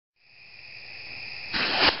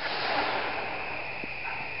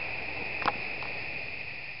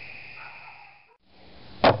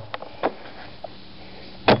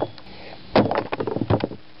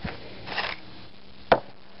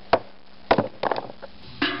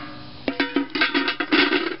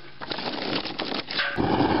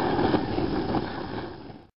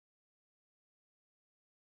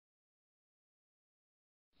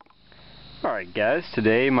Alright guys,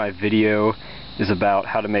 today my video is about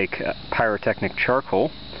how to make pyrotechnic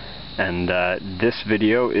charcoal, and this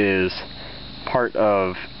video is part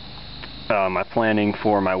of my planning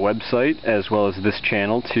for my website as well as this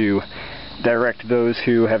channel to direct those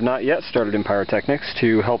who have not yet started in pyrotechnics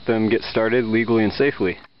to help them get started legally and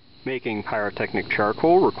safely. Making pyrotechnic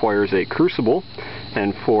charcoal requires a crucible,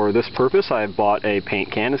 and for this purpose I have bought a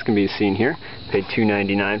paint can, as can be seen here. Paid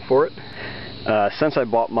 $2.99 for it. Since I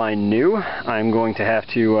bought mine new, I'm going to have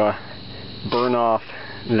to burn off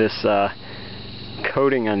this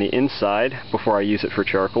coating on the inside before I use it for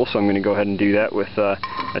charcoal, so I'm going to go ahead and do that with a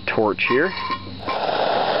torch here.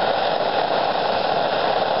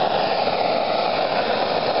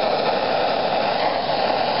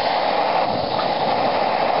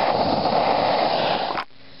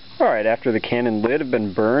 Alright, after the can and lid have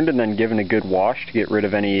been burned and then given a good wash to get rid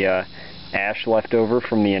of any ash left over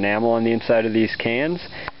from the enamel on the inside of these cans,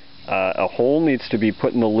 a hole needs to be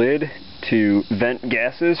put in the lid to vent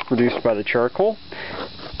gases produced by the charcoal.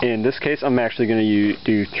 In this case, I'm actually going to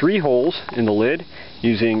do 3 holes in the lid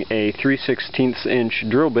using a 3/16 inch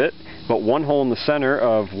drill bit, but 1 hole in the center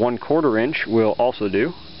of 1/4 inch will also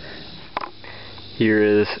do. Here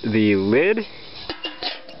is the lid,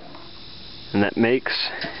 and that makes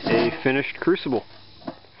a finished crucible.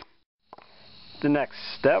 The next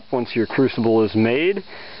step, once your crucible is made,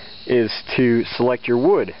 is to select your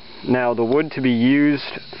wood. Now, the wood to be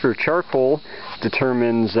used for charcoal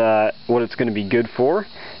determines what it's going to be good for.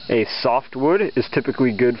 A soft wood is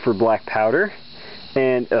typically good for black powder,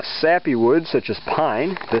 and a sappy wood, such as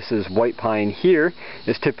pine, this is white pine here,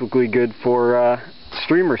 is typically good for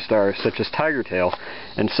streamer stars, such as tiger tail.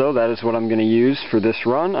 And so that is what I'm going to use for this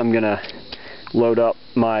run. I'm going to load up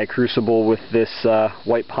my crucible with this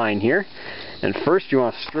white pine here. And first you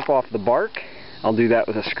want to strip off the bark. I'll do that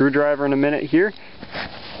with a screwdriver in a minute here.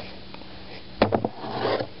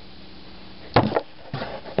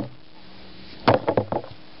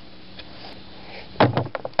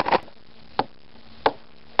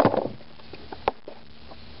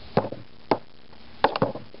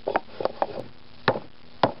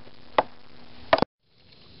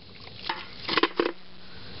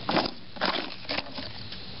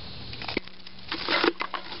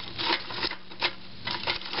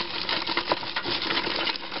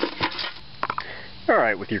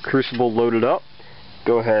 Alright, with your crucible loaded up,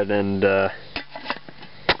 go ahead and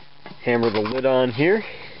hammer the lid on here.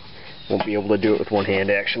 Won't be able to do it with one hand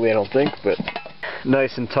actually, I don't think, but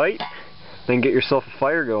nice and tight. Then get yourself a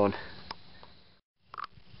fire going.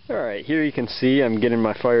 Alright, here you can see I'm getting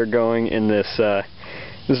my fire going in this,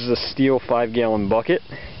 this is a steel 5-gallon bucket.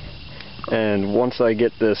 And once I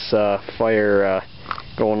get this fire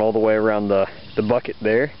going all the way around the bucket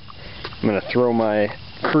there, I'm going to throw my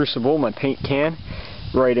crucible, my paint can,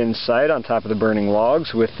 right inside on top of the burning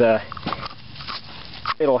logs. With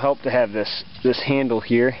it'll help to have this handle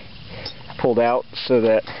here pulled out so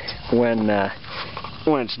that when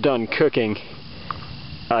it's done cooking,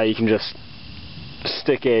 you can just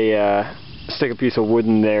stick a piece of wood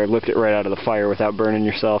in there, lift it right out of the fire without burning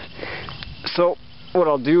yourself. So what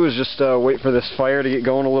I'll do is just wait for this fire to get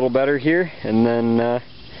going a little better here, and then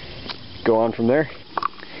go on from there.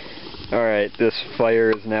 Alright, this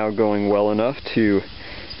fire is now going well enough to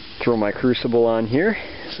throw my crucible on here,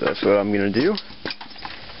 so that's what I'm going to do.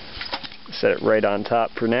 Set it right on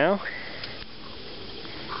top for now.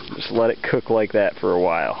 Just let it cook like that for a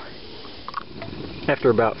while. After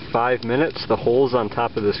about 5 minutes, the holes on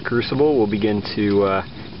top of this crucible will begin to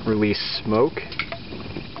release smoke.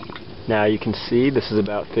 Now you can see this is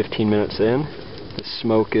about 15 minutes in. The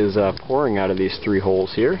smoke is pouring out of these 3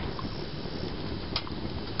 holes here.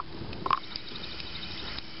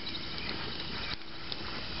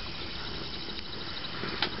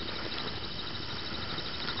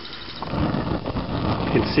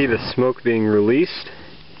 You can see the smoke being released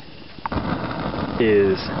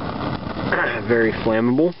is very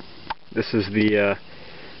flammable. This is the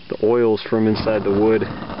oils from inside the wood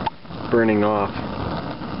burning off.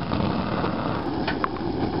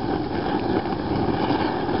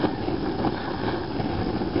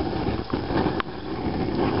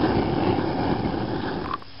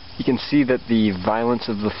 You can see that the violence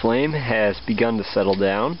of the flame has begun to settle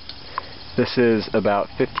down. This is about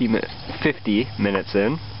 50 minutes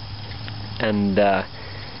in, and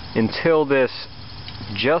until this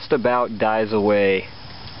just about dies away,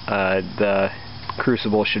 the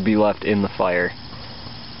crucible should be left in the fire.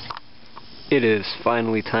 It is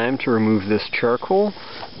finally time to remove this charcoal.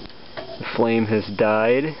 The flame has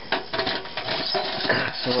died,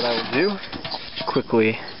 so what I will do is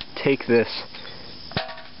quickly take this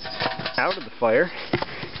out of the fire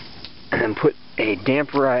and put a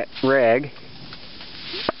damp rag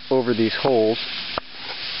over these holes,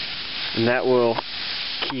 and that will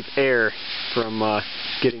keep air from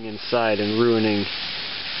getting inside and ruining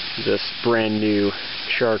this brand new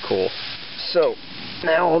charcoal. So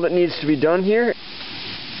now all that needs to be done here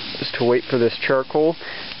is to wait for this charcoal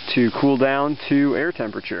to cool down to air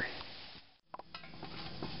temperature.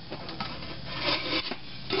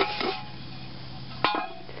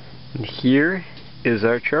 And here is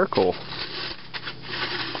our charcoal.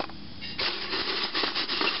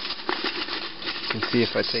 You can see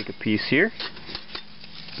if I take a piece here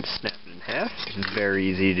and snap it in half, it's very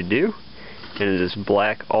easy to do, and it is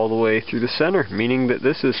black all the way through the center, meaning that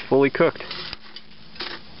this is fully cooked.